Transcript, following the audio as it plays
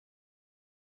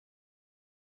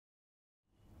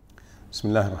بسم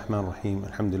الله الرحمن الرحيم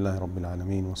الحمد لله رب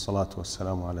العالمين والصلاة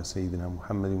والسلام على سيدنا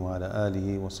محمد وعلى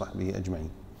آله وصحبه أجمعين.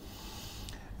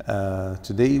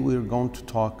 Today we are going to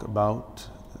talk about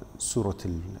Surah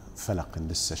Al-Falaq in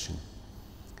this session.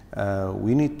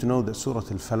 We need to know that Surah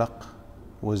Al-Falaq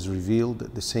was revealed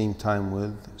at the same time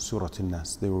with Surah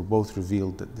Al-Nas. They were both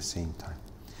revealed at the same time.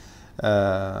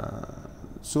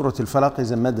 Surah Al-Falaq is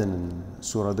a Madani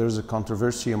surah. There is a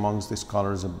controversy amongst the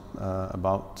scholars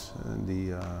about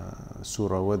the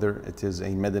surah, whether it is a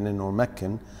Madani or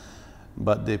Meccan,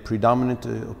 but the predominant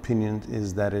opinion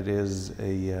is that it is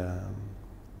a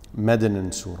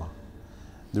Madani surah.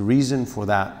 The reason for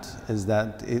that is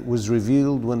that it was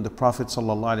revealed when the Prophet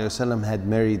ﷺ had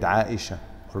married Aisha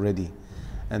already,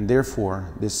 and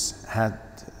therefore this had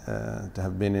to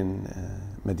have been in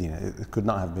Medina. It could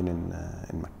not have been in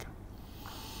Mecca.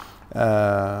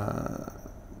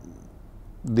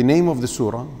 The name of the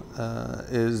surah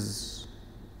is,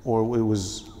 or it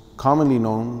was commonly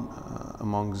known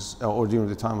amongst, or during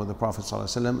the time of the Prophet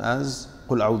ﷺ, as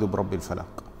قُلْ أَعُوذُ بِرَبِّ الْفَلَقِ.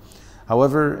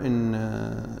 However,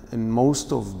 in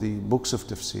most of the books of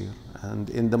tafsir and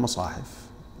in the Masahif,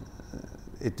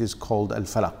 it is called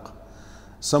Al-Falaq.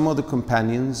 Some of the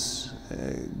companions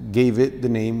gave it the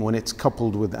name, when it's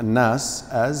coupled with An-Nas,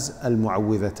 as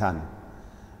Al-Mu'awwidhatan,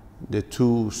 the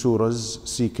two surahs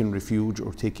seeking refuge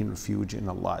or taking refuge in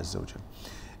Allah Azza wa Jal.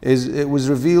 It was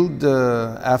revealed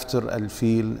after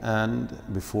Al-Fil and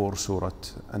before Surah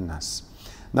An-Nas.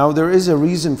 Now there is a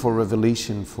reason for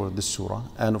revelation for this surah,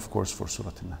 and of course for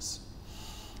Surah An-Nas.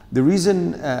 The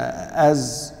reason,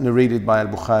 as narrated by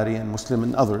Al-Bukhari and Muslim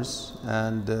and others,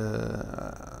 and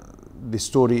the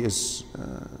story is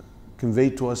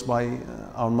conveyed to us by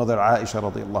our mother Aisha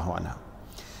radiallahu anha.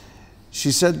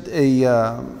 She said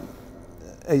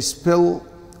a spill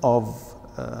of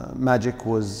magic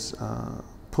was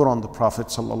put on the Prophet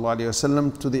sallallahu alaihi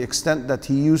wasallam, to the extent that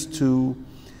he used to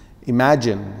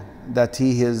imagine that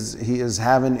he is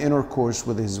having intercourse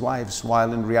with his wives,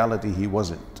 while in reality he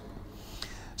wasn't.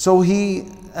 So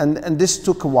and this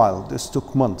took a while, this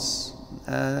took months.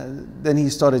 Then he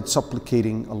started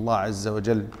supplicating Allah Azza wa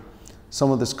Jal.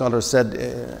 Some of the scholars said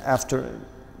after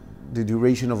the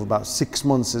duration of about 6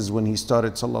 months is when he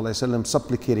started sallallahu alaihi wasallam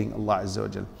supplicating Allah Azza wa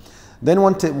Jal. Then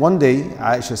one day,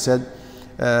 Aisha said,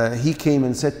 he came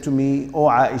and said to me, "O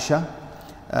Aisha,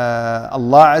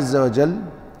 Allah Azza wa Jal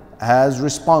has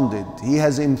responded. He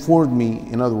has informed me,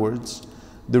 in other words,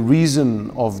 the reason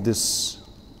of this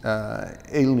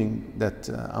ailing that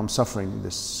I'm suffering,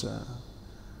 this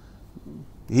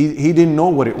he didn't know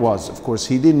what it was. Of course,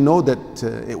 he didn't know that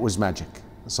it was magic,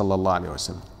 sallallahu alaihi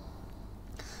wasallam.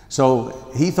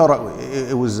 So he thought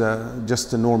it was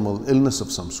just a normal illness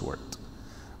of some sort.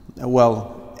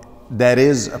 Well, that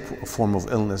is a form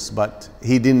of illness, but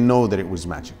he didn't know that it was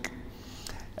magic.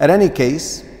 At any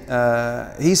case,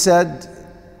 he said,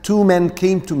 two men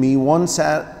came to me, one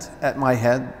sat at my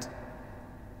head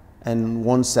and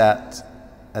one sat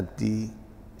at the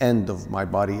end of my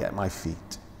body, at my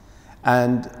feet.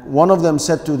 And one of them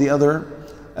said to the other,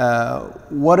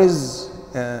 what is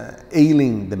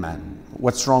ailing the man?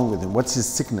 What's wrong with him? What's his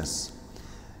sickness?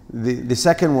 The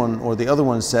second one, or the other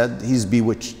one, said, he's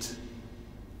bewitched.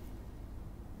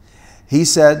 He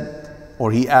said,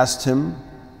 or he asked him,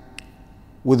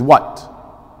 with what?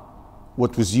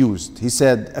 What was used? He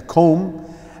said, a comb,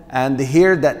 and the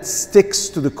hair that sticks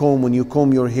to the comb when you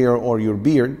comb your hair or your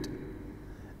beard,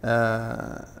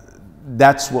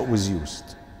 that's what was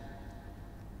used.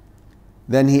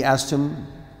 Then he asked him,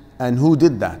 and who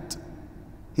did that?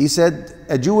 He said,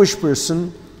 a Jewish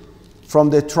person from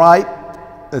the tribe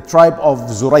of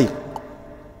Zurayq.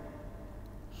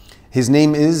 His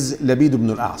name is Labid ibn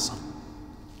al-A'sam.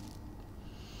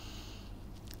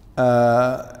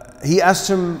 He asked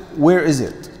him, where is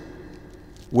it?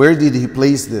 Where did he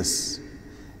place this?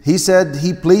 He said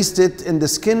he placed it in the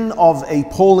skin of a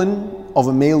pollen of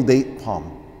a male date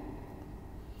palm,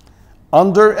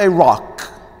 under a rock,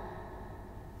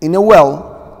 in a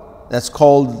well that's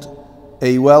called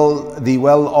the well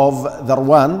of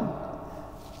Dharwan,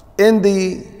 in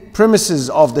the premises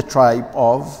of the tribe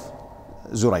of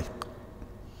Zurayq.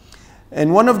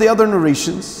 In one of the other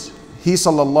narrations, he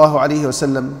sallallahu alaihi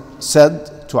wasallam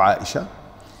said to Aisha,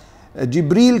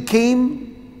 Jibreel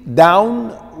came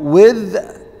down with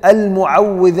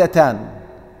Al-Mu'awwidhatan,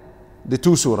 the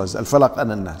two surahs, Al-Falaq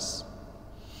and An-Nas.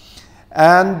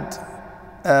 And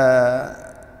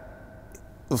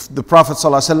the Prophet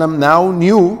ﷺ now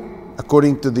knew,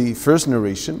 according to the first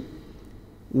narration,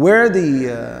 where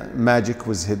the magic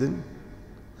was hidden.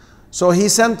 So he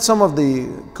sent some of the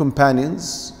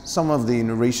companions. Some of the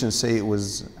narrations say it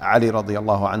was Ali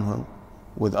radiallahu anhu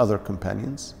with other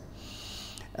companions.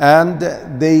 And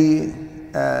they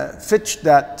fetched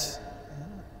that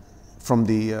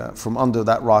from under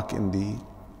that rock in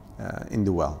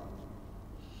the well,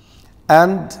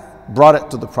 and brought it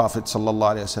to the Prophet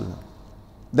sallallahu alaihi wasallam.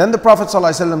 Then the Prophet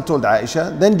sallallahu alaihi wasallam told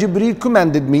Aisha, then Jibreel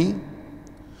commanded me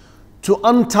to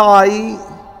untie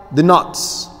the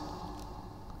knots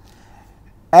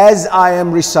as I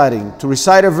am reciting, to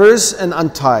recite a verse and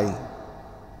untie.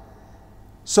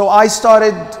 So I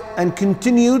started and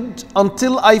continued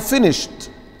until I finished.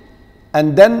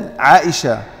 And then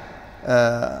Aisha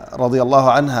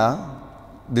radiallahu anha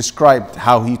described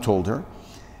how he told her.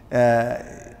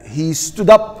 He stood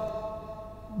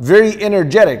up very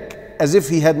energetic, as if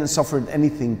he hadn't suffered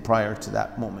anything prior to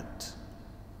that moment.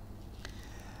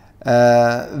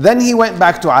 Then he went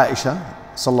back to Aisha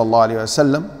sallallahu alaihi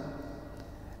wasallam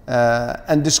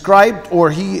and described,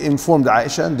 or he informed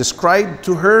Aisha and described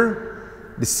to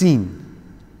her the scene.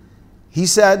 He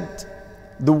said,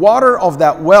 the water of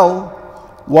that well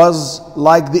was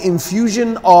like the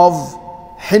infusion of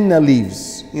henna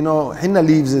leaves. You know, henna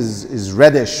leaves is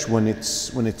reddish when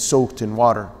it's soaked in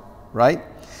water, right?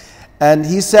 And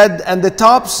he said, and the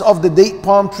tops of the date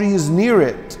palm trees near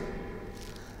it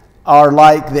are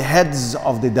like the heads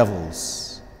of the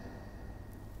devils.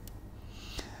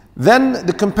 Then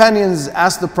the companions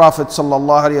asked the Prophet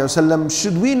ﷺ,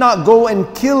 should we not go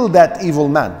and kill that evil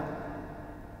man?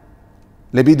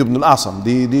 Labid ibn al-Asam,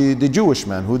 the Jewish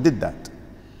man who did that.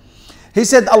 He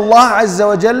said, Allah Azza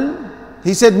wa Jal,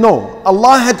 he said, no,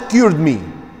 Allah had cured me.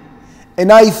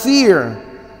 And I fear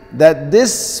that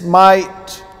this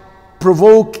might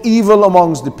provoke evil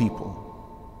amongst the people.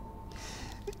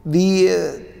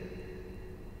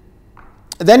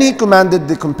 Then he commanded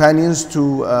the companions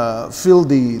to fill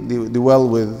the well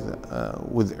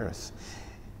with earth.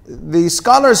 The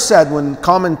scholars said, when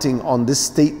commenting on this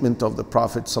statement of the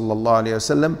Prophet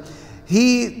ﷺ,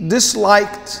 he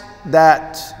disliked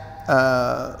that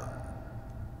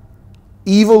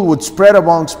evil would spread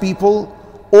amongst people,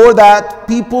 or that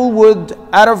people would,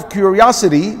 out of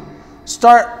curiosity,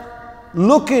 start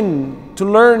looking to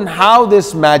learn how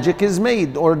this magic is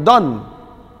made or done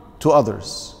to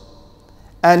others.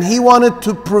 And he wanted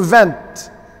to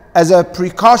prevent, as a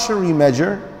precautionary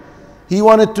measure, he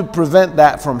wanted to prevent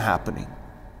that from happening.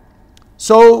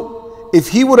 So if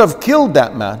he would have killed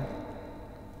that man,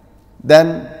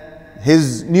 then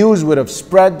his news would have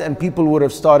spread and people would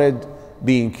have started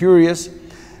being curious.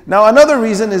 Now another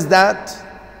reason is that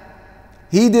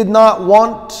he did not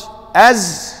want,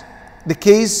 as the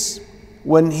case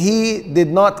when he did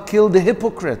not kill the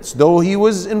hypocrites, though he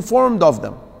was informed of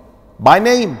them by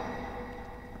name.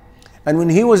 And when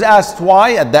he was asked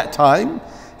why at that time,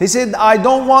 he said, I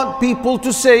don't want people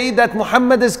to say that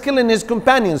Muhammad is killing his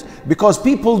companions, because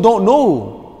people don't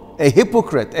know a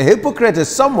hypocrite. A hypocrite is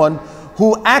someone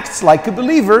who acts like a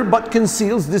believer but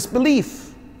conceals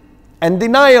disbelief and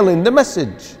denial in the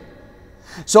message.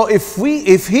 So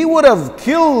if he would have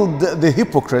killed the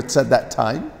hypocrites at that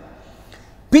time,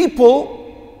 people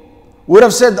would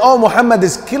have said, oh, Muhammad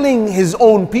is killing his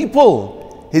own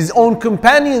people, his own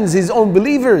companions, his own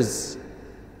believers.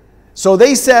 So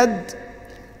they said,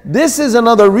 this is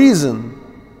another reason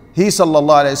he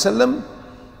sallallahu alaihi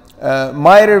wasallam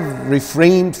might have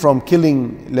refrained from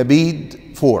killing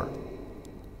Labid for.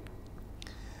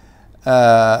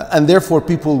 And therefore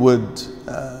people would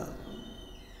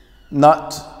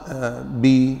not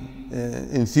be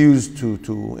enthused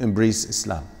to embrace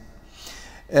Islam.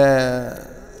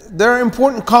 There are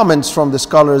important comments from the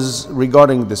scholars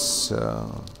regarding this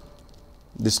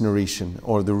narration,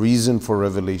 or the reason for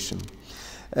revelation.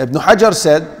 Ibn Hajar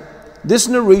said, this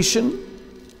narration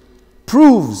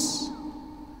proves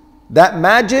that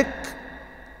magic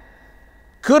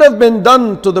could have been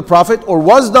done to the Prophet, or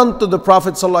was done to the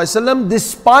Prophet ﷺ,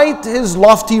 despite his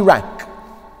lofty rank.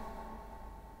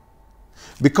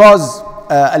 Because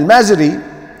Al-Maziri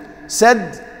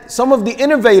said some of the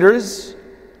innovators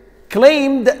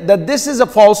claimed that this is a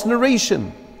false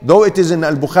narration, though it is in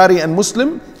Al-Bukhari and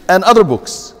Muslim and other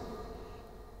books.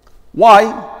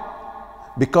 Why?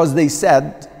 Because they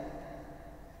said,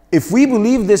 if we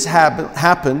believe this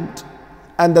happened,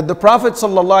 and that the Prophet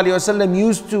ﷺ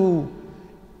used to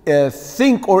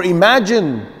think or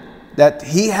imagine that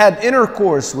he had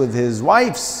intercourse with his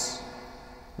wives,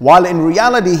 while in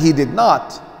reality he did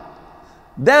not,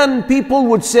 then people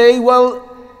would say, well,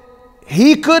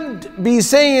 he could be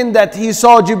saying that he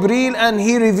saw Jibreel and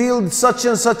he revealed such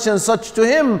and such and such to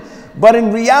him, but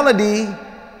in reality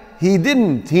he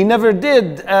didn't, he never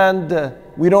did, and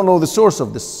we don't know the source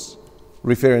of this,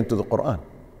 referring to the Quran.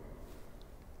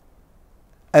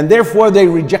 And therefore they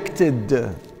rejected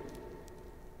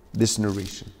this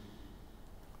narration.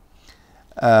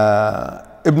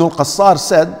 Ibn al-Qassar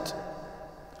said,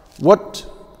 what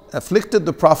afflicted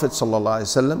the Prophet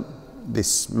ﷺ,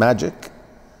 this magic,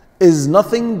 is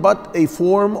nothing but a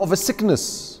form of a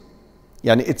sickness.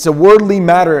 Yani it's a worldly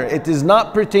matter. It is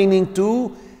not pertaining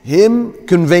to him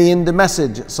conveying the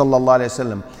message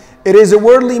ﷺ. It is a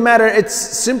worldly matter. It's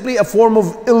simply a form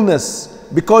of illness,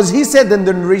 because he said in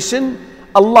the narration,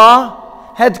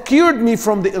 Allah had cured me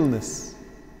from the illness.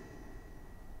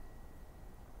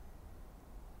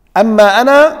 Amma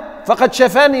ana faqad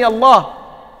shafani Allah.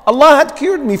 Allah had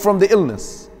cured me from the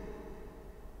illness.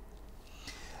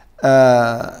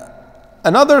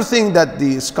 Another thing that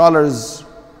the scholars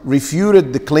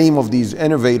refuted the claim of these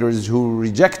innovators who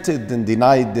rejected and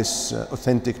denied this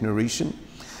authentic narration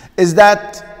is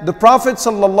that the Prophet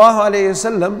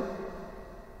ﷺ,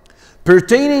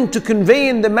 pertaining to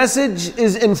conveying the message,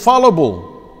 is infallible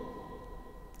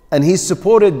and he's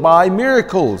supported by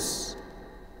miracles.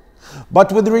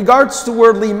 But with regards to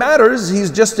worldly matters,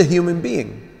 he's just a human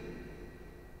being.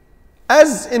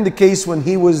 As in the case when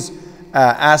he was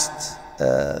asked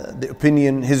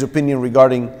his opinion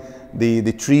regarding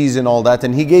the trees and all that,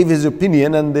 and he gave his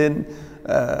opinion, and then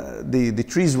the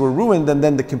trees were ruined, and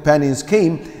then the companions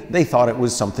came. They thought it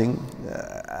was something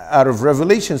out of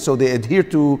revelation, so they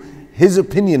adhered to his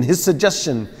opinion, his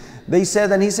suggestion. They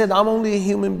said, and he said, I'm only a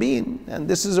human being, and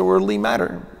this is a worldly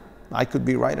matter. I could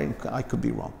be right and I could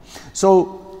be wrong.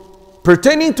 So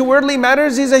pertaining to worldly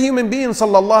matters, he's a human being,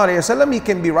 sallallahu alayhi wasallam. He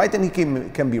can be right and he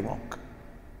can be wrong.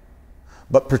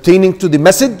 But pertaining to the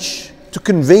message, to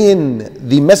conveying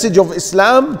the message of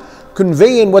Islam,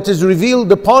 conveying what is revealed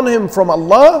upon him from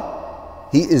Allah,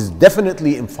 he is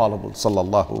definitely infallible,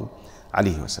 sallallahu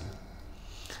alayhi wasallam.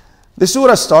 The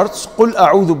surah starts, قُلْ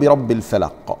أَعُوذُ بِرَبِّ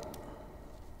الْفَلَقِ.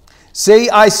 Say,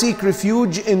 I seek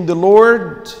refuge in the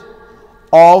Lord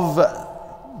of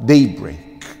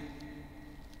daybreak.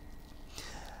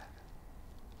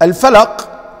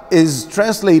 Al-Falaq is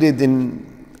translated in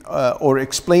or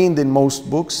explained in most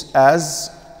books as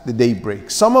the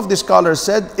daybreak. Some of the scholars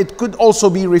said it could also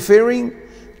be referring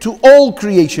to all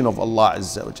creation of Allah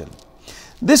Azza wa Jal.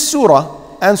 This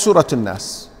surah and Surah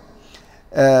An-Nas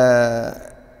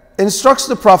instructs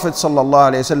the Prophet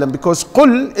sallallahu alaihi wasallam, because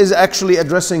Qul is actually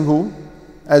addressing who?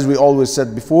 As we always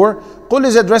said before, Qul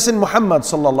is addressing Muhammad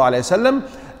sallallahu alaihi wasallam,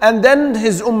 and then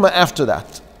his ummah after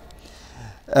that,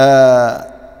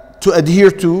 to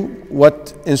adhere to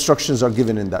what instructions are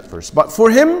given in that verse. But for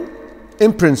him,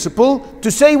 in principle,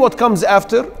 to say what comes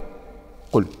after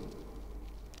Qul.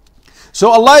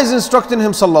 So Allah is instructing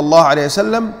him sallallahu alaihi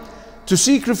wasallam to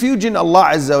seek refuge in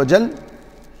Allah Azza wa Jal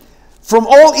from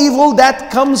all evil that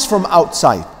comes from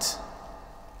outside.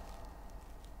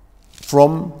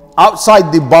 From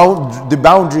outside the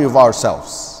boundary of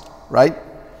ourselves, right?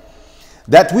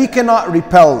 That we cannot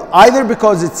repel, either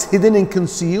because it's hidden and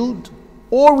concealed,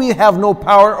 or we have no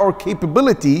power or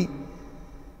capability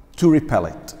to repel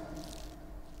it.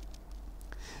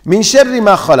 Min sharri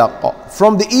ma khalaq,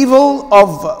 from the evil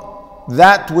of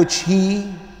that which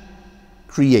he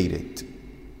created.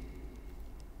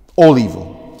 All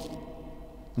evil.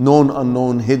 Known,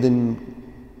 unknown, hidden,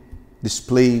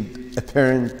 displayed,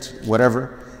 apparent,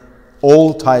 whatever.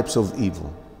 All types of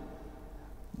evil.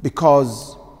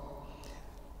 Because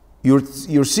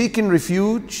you're seeking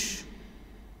refuge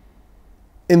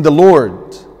in the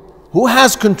Lord, who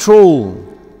has control,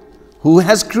 who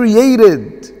has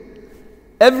created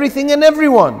everything and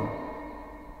everyone.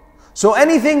 So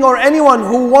anything or anyone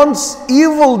who wants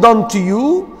evil done to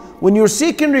you, when you're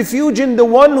seeking refuge in the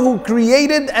one who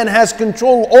created and has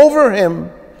control over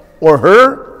him or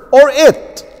her or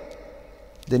it,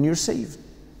 then you're saved.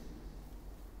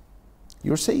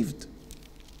 You're saved.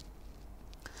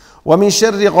 وَمِن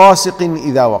شَرِّ غَاسِقٍ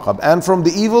إِذَا وَقَبَ, and from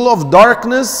the evil of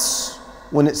darkness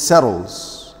when it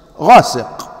settles.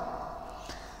 غاسق.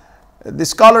 The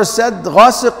scholar said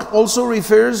غاسق also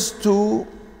refers to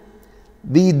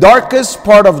the darkest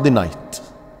part of the night.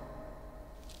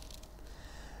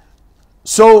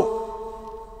 So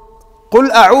قُلْ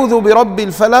أَعُوذُ بِرَبِّ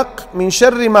الْفَلَقِ مِنْ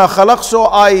شَرِّ مَا خَلَقَ. So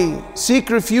I seek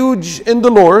refuge in the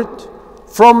Lord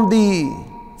from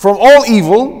all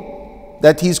evil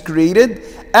that he's created,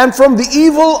 and from the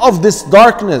evil of this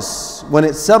darkness when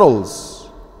it settles.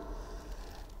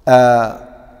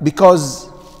 Because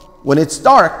when it's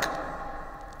dark,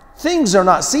 things are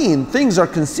not seen, things are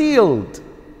concealed.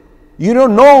 You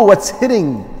don't know what's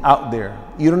hidden out there.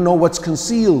 You don't know what's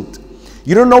concealed.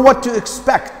 You don't know what to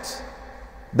expect.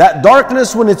 That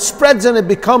darkness, when it spreads and it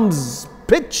becomes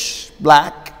pitch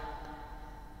black,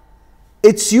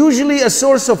 it's usually a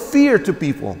source of fear to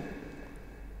people.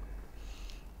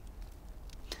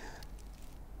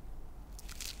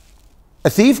 A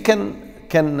thief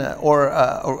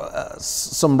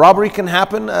some robbery can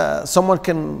happen. Someone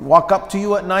can walk up to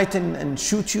you at night and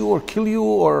shoot you or kill you,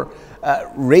 or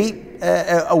rape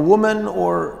a woman,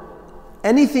 or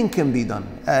anything can be done.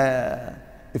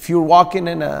 If you're walking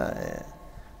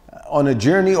on a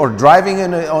journey or driving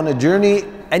on a journey,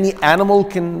 any animal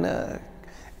can,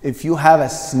 if you have a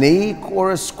snake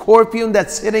or a scorpion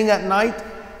that's sitting at night,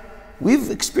 we've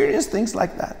experienced things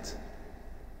like that.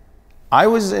 I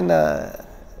was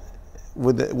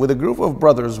with a group of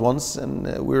brothers once, and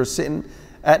we were sitting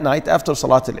at night after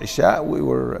Salat al-Isha. We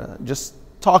were just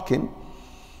talking,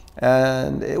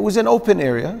 and it was an open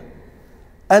area,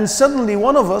 and suddenly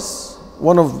one of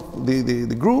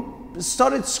the group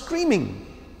started screaming,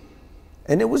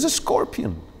 and it was a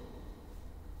scorpion.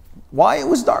 Why? It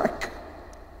was dark.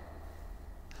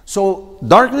 So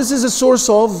darkness is a source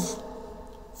of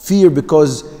fear,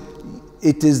 because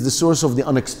it is the source of the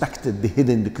unexpected, the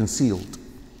hidden, the concealed.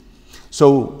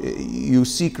 So you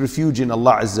seek refuge in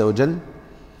Allah Azza wa Jal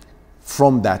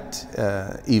from that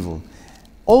evil.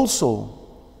 Also,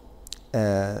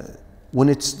 when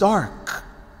it's dark,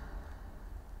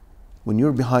 when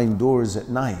you're behind doors at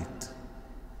night,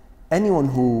 anyone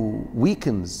who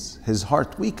weakens, his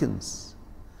heart weakens,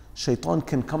 Shaitan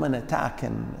can come and attack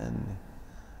and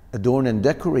adorn and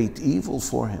decorate evil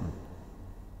for him.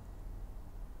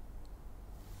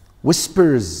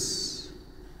 Whispers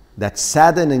that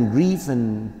sadden and grieve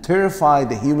and terrify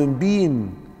the human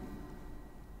being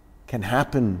can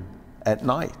happen at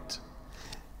night.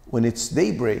 When it's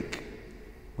daybreak,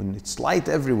 when it's light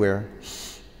everywhere,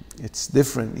 it's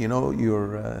different. You know,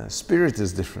 your spirit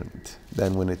is different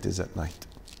than when it is at night.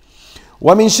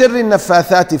 وَمِن شَرِّ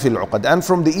النَّفَّاثَاتِ فِي الْعُقَدِ, and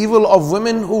from the evil of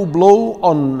women who blow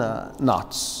on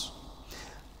knots.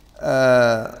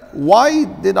 Why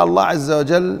did Allah Azza wa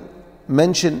Jal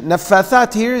mention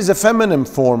naffathat? Here is a feminine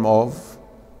form of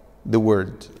the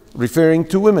word, referring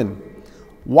to women.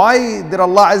 Why did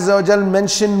Allah Azza wa Jal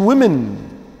mention women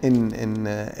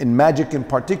in magic in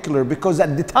particular? Because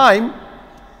at the time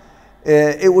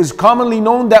it was commonly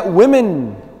known that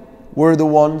women were the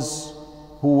ones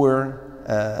who were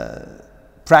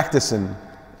practicing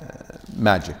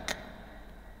magic.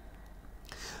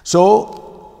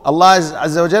 So Allah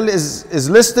Azza wa Jal is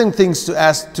listing things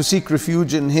to seek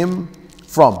refuge in Him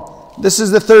from. This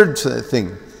is the third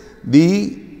thing,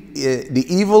 the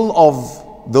evil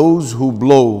of those who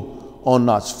blow on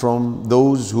knots, from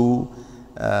those who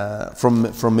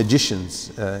from magicians,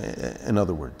 in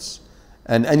other words,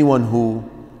 and anyone who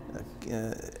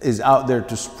is out there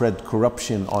to spread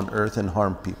corruption on earth and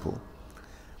harm people.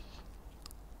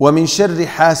 وَمِن شَرِّ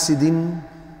حَاسِدٍ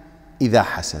إِذَا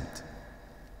حَسَدٍ.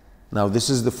 Now this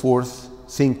is the fourth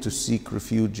thing to seek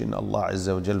refuge in Allah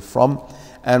Azza wa Jal from,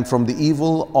 and from the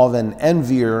evil of an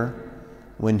envier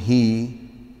when he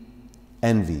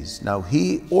envies. Now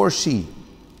he or she,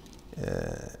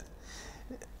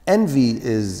 envy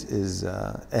is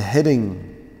a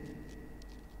hitting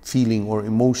feeling or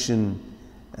emotion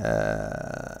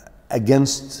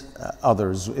against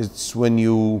others. It's when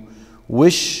you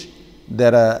wish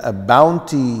that a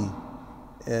bounty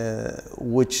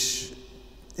which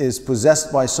is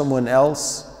possessed by someone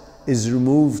else is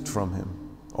removed from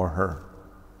him or her.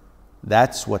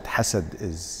 That's what hasad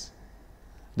is.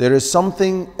 There is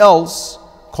something else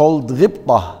called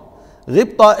ghibta.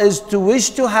 Ghibta is to wish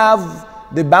to have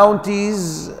the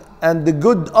bounties and the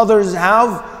good others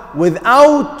have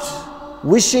without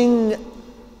wishing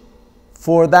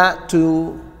for that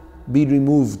to be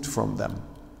removed from them,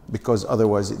 because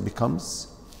otherwise it becomes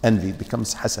envy, it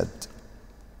becomes hasad.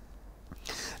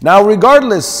 Now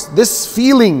regardless, this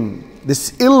feeling,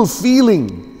 this ill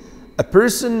feeling a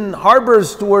person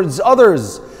harbors towards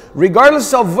others,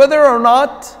 regardless of whether or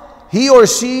not he or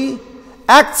she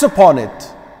acts upon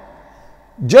it,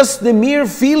 just the mere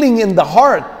feeling in the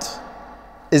heart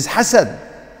is hasad.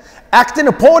 Acting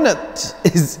upon it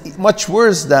is much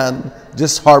worse than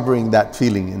just harboring that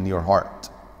feeling in your heart.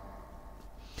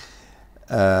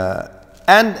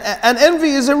 And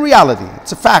envy is a reality,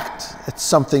 it's a fact. It's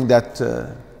something that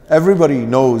everybody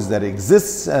knows that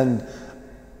exists, and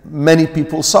many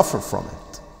people suffer from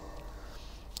it.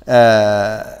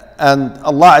 And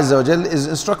Allah Azza wa Jal is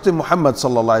instructing Muhammad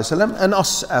sallallahu alaihi wasallam and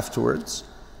us afterwards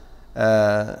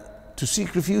to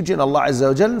seek refuge in Allah Azza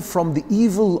wa Jal from the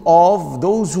evil of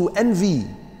those who envy,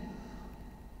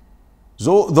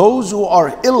 those who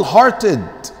are ill-hearted.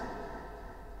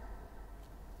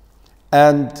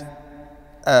 And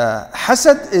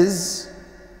hasad is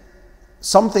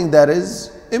something that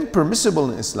is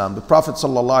impermissible in Islam. The Prophet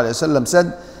ﷺ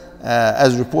said,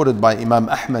 as reported by Imam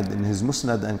Ahmad in his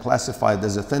Musnad and classified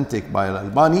as authentic by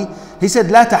Al-Albani, he said,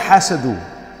 لا تحاسدوا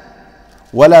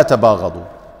ولا تباغضوا.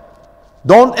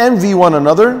 Don't envy one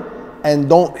another and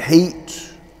don't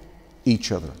hate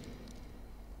each other.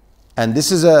 And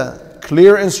this is a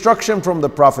clear instruction from the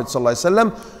Prophet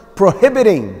ﷺ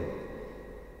prohibiting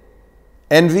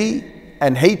envy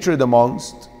and hatred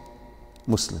amongst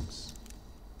Muslims,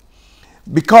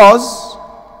 because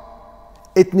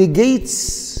it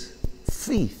negates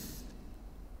faith.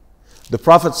 The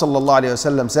Prophet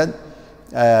ﷺ said,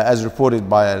 as reported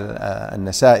by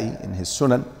Al-Nasa'i in his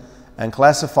Sunan and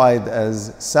classified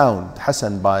as sound,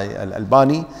 Hasan by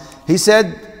Al-Albani, he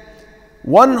said,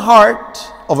 one heart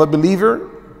of a believer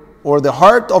or the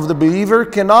heart of the believer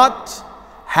cannot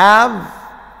have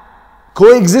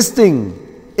coexisting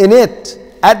in it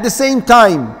at the same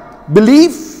time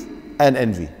belief and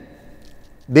envy.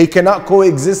 They cannot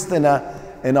coexist in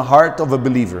a heart of a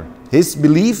believer, his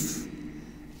belief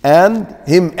and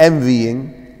him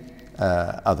envying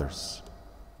others.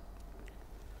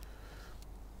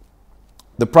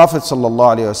 The Prophet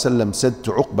ﷺ said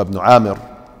to Uqba ibn Amir,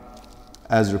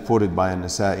 as reported by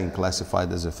An-Nasa'i and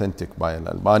classified as authentic by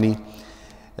Al-Albani,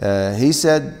 he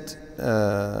said,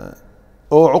 O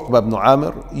Uqba ibn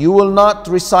Amir, you will not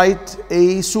recite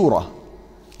a surah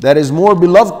that is more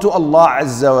beloved to Allah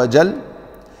Azza wa Jal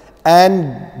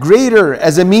and greater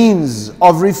as a means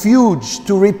of refuge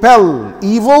to repel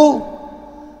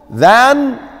evil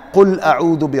than قُلْ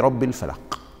أَعُوذُ بِرَبِّ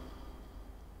الْفَلَقِ.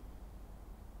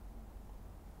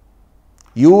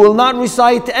 You will not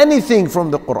recite anything from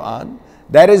the Quran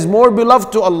that is more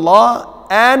beloved to Allah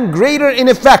and greater in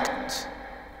effect,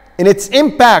 in its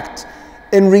impact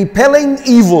in repelling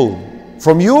evil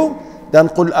from you than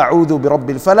قُلْ أَعُوذُ بِرَبِّ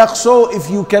الْفَلَقِ. So if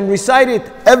you can recite it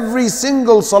every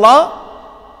single salah,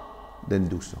 then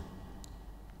do so.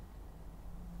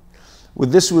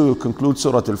 With this we will conclude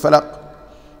Surah Al-Falaq,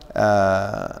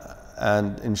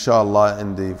 and inshallah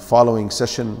in the following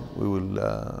session we will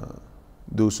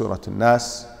do Surah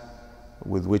Al-Nas,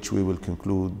 with which we will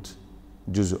conclude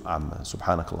Juz'u Amma.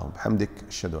 Subhanakallahumma bihamdik,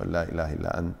 ashhadu an la ilaha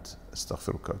illa ant,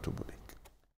 astaghfiruka wa atubu ilayk.